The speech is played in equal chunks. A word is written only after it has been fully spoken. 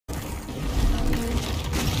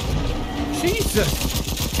Jesus!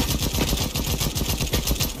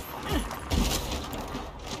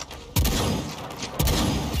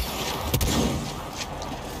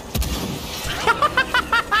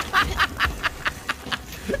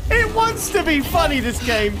 It wants to be funny, this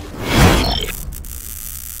game.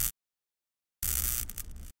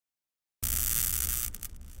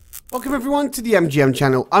 Welcome everyone to the MGN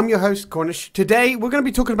channel. I'm your host, Cornish. Today we're going to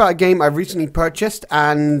be talking about a game I recently purchased,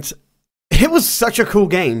 and it was such a cool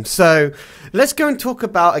game. So let's go and talk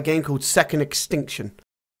about a game called Extinction.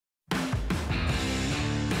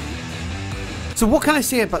 So what can I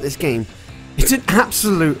say about this game? It's an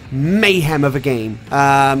absolute mayhem of a game.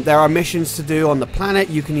 There are missions to do on the planet.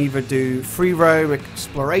 You can either do free roam,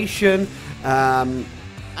 exploration, and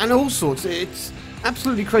all sorts. It's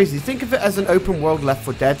absolutely crazy. Think of it as an open world Left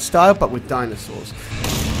 4 Dead style, but with dinosaurs.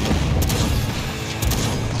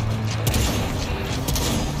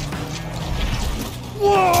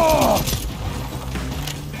 Whoa!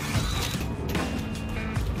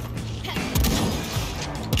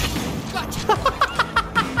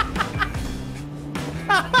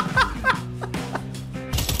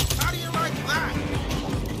 How do you like that?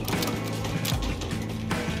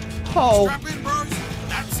 Oh. Strap in, bros.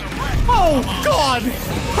 That's a wreck. Oh God!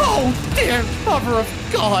 Oh dear mother of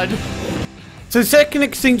God! So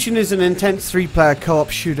Extinction is an intense 3-player co-op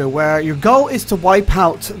shooter where your goal is to wipe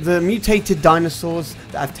out the mutated dinosaurs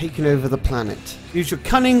that have taken over the planet. Use your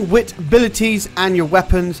cunning, wit, abilities and your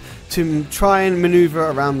weapons to try and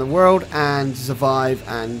maneuver around the world and survive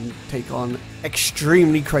and take on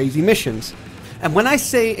extremely crazy missions. And when I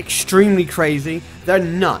say extremely crazy, they're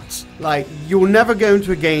nuts. Like, you'll never go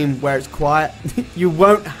into a game where it's quiet. You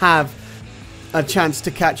won't have a chance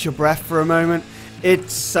to catch your breath for a moment.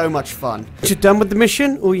 It's so much fun. Once you're done with the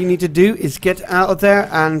mission, all you need to do is get out of there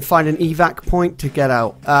and find an evac point to get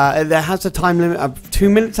out. There has a time limit of 2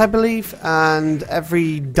 minutes, I believe, and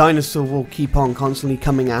every dinosaur will keep on constantly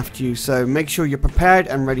coming after you, so make sure you're prepared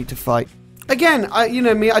and ready to fight. Again, you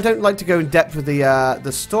know me, I don't like to go in depth with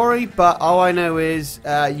the story, but all I know is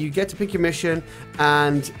you get to pick your mission,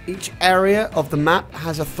 and each area of the map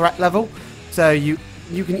has a threat level, so you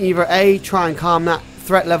can either A, try and calm that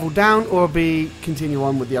threat level down, or B, continue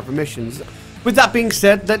on with the other missions. With that being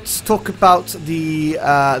said, let's talk about the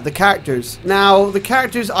characters. Now, the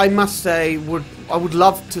characters, I must say, I would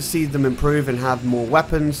love to see them improve and have more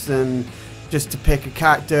weapons than just to pick a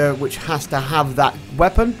character which has to have that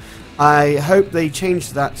weapon. I hope they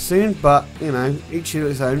change that soon, but you know, each to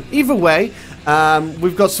his own. Either way,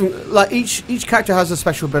 we've got some, like, each character has a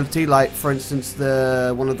special ability. Like, for instance,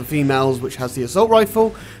 one of the females, which has the assault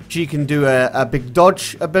rifle, she can do a big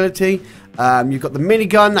dodge ability. You've got the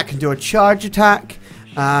minigun that can do a charge attack,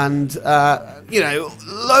 and you know,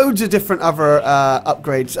 loads of different other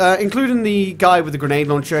upgrades, including the guy with the grenade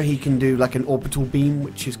launcher. He can do like an orbital beam,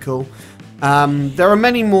 which is cool. There are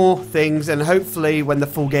many more things, and hopefully when the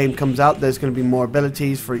full game comes out, there's going to be more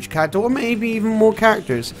abilities for each character, or maybe even more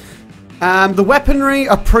characters. The weaponry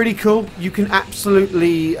are pretty cool. You can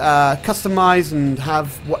absolutely customize and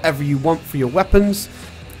have whatever you want for your weapons.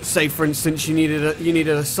 Say, for instance, you needed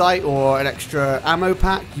a sight or an extra ammo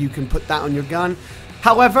pack, you can put that on your gun.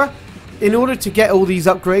 However, in order to get all these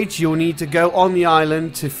upgrades, you'll need to go on the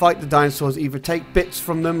island to fight the dinosaurs, either take bits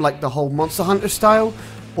from them like the whole Monster Hunter style,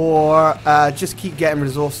 or just keep getting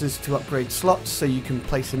resources to upgrade slots so you can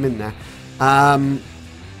place them in there. I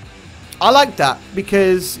like that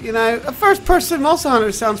because, you know, a first-person Monster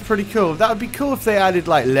Hunter sounds pretty cool. That would be cool if they added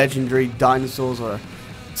like legendary dinosaurs or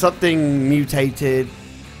something mutated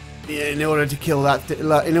in order to kill that.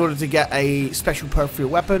 In order to get a special perk for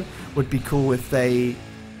your weapon, would be cool if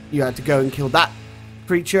you had to go and kill that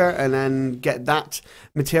creature and then get that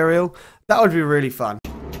material. That would be really fun.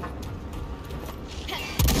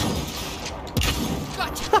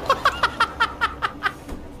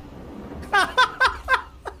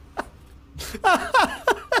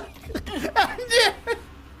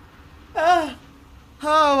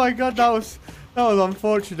 Oh my God, that was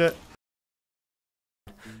unfortunate.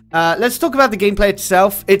 Let's talk about the gameplay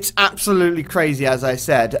itself. It's absolutely crazy, as I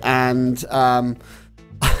said, and I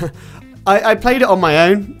played it on my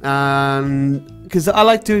own because I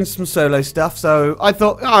like doing some solo stuff. So I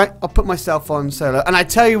thought, all right, I'll put myself on solo. And I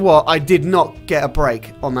tell you what, I did not get a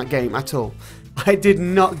break on that game at all. I did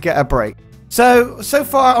not get a break. So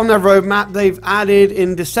far on their roadmap, they've added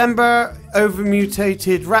in December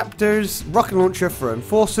over-mutated raptors, rocket launcher for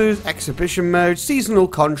enforcers, exhibition mode, seasonal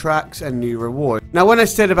contracts, and new rewards. Now, when I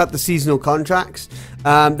said about the seasonal contracts,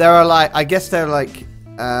 there are like, I guess they're like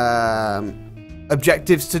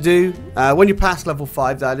objectives to do when you pass level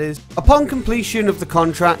 5, that is. Upon completion of the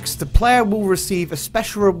contracts, the player will receive a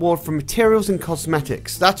special reward for materials and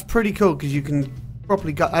cosmetics. That's pretty cool because you can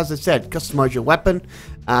properly, as I said, customize your weapon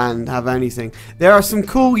and have anything. There are some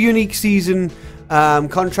cool unique season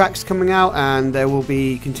contracts coming out, and there will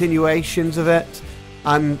be continuations of it.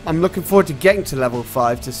 I'm looking forward to getting to level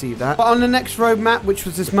 5 to see that. But on the next roadmap, which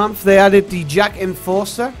was this month, they added the Jack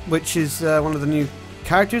Enforcer, which is one of the new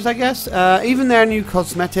characters, I guess. Even their new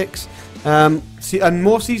cosmetics, and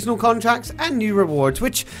more seasonal contracts and new rewards,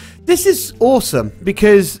 which this is awesome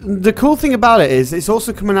because the cool thing about it is it's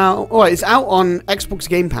also coming out, or it's out on Xbox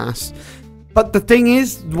Game Pass. But the thing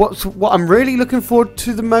is, what I'm really looking forward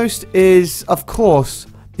to the most is, of course,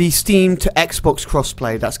 the Steam to Xbox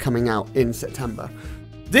crossplay that's coming out in September.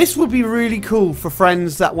 This would be really cool for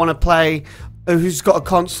friends that want to play, who's got a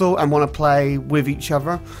console and want to play with each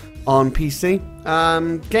other on PC.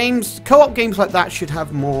 Co-op games like that should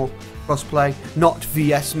have more crossplay, not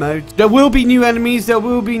VS mode. There will be new enemies, there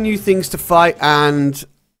will be new things to fight, and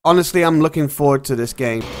honestly, I'm looking forward to this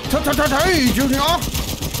game. Hey, Junior!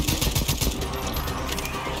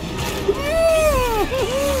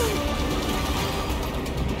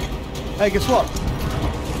 Hey, guess what?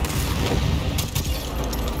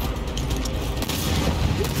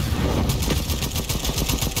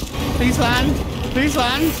 Please land. Please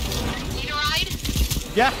land. Need a ride?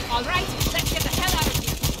 Yeah. All right, let's get the hell out of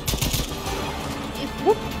here.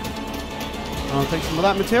 Whoop. I'll take some of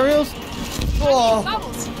that materials. Oh.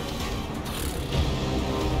 Bubbles.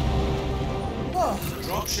 The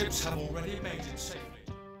dropships have already made it safely.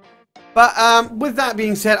 But with that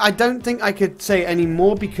being said, I don't think I could say any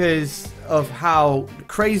more because of how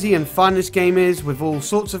crazy and fun this game is with all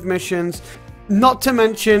sorts of missions. Not to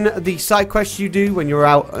mention the side quests you do when you're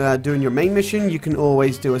out doing your main mission. You can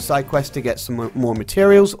always do a side quest to get some more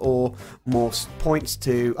materials or more points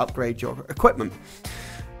to upgrade your equipment.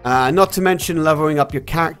 Not to mention leveling up your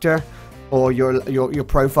character or your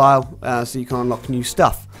profile so you can unlock new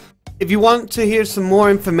stuff. If you want to hear some more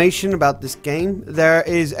information about this game, there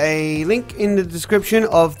is a link in the description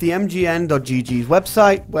of the MGN.GG's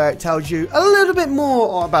website where it tells you a little bit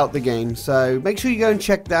more about the game. So make sure you go and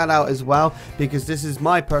check that out as well, because this is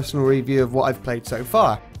my personal review of what I've played so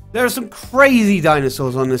far. There are some crazy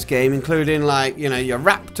dinosaurs on this game, including, like, you know, your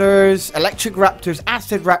raptors, electric raptors,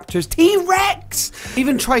 acid raptors, T-Rex,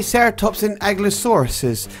 even triceratops and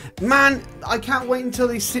aglosauruses. Man, I can't wait until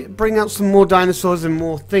they bring out some more dinosaurs and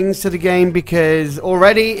more things to the game, because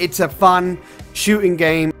already it's a fun shooting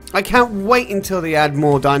game. I can't wait until they add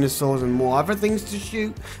more dinosaurs and more other things to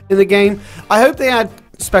shoot in the game. I hope they add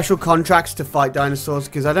special contracts to fight dinosaurs,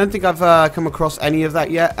 because I don't think I've come across any of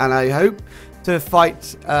that yet, and I hope to fight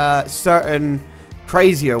certain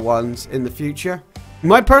crazier ones in the future.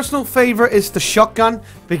 My personal favorite is the shotgun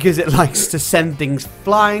because it likes to send things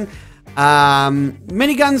flying.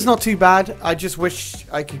 Minigun's not too bad. I just wish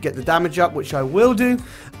I could get the damage up, which I will do.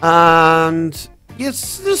 And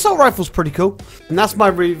yes, the assault rifle's pretty cool. And that's my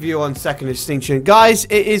review on Second Extinction. Guys,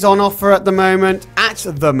 it is on offer at the moment,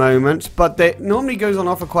 but it normally goes on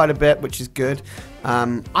offer quite a bit, which is good.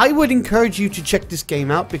 I would encourage you to check this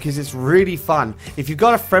game out because it's really fun. If you've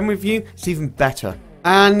got a friend with you, it's even better.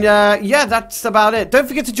 And yeah, that's about it. Don't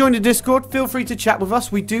forget to join the Discord. Feel free to chat with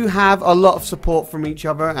us. We do have a lot of support from each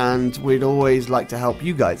other, and we'd always like to help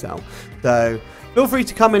you guys out. So feel free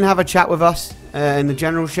to come and have a chat with us in the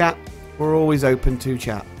general chat. We're always open to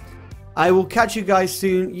chat. I will catch you guys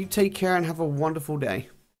soon. You take care and have a wonderful day.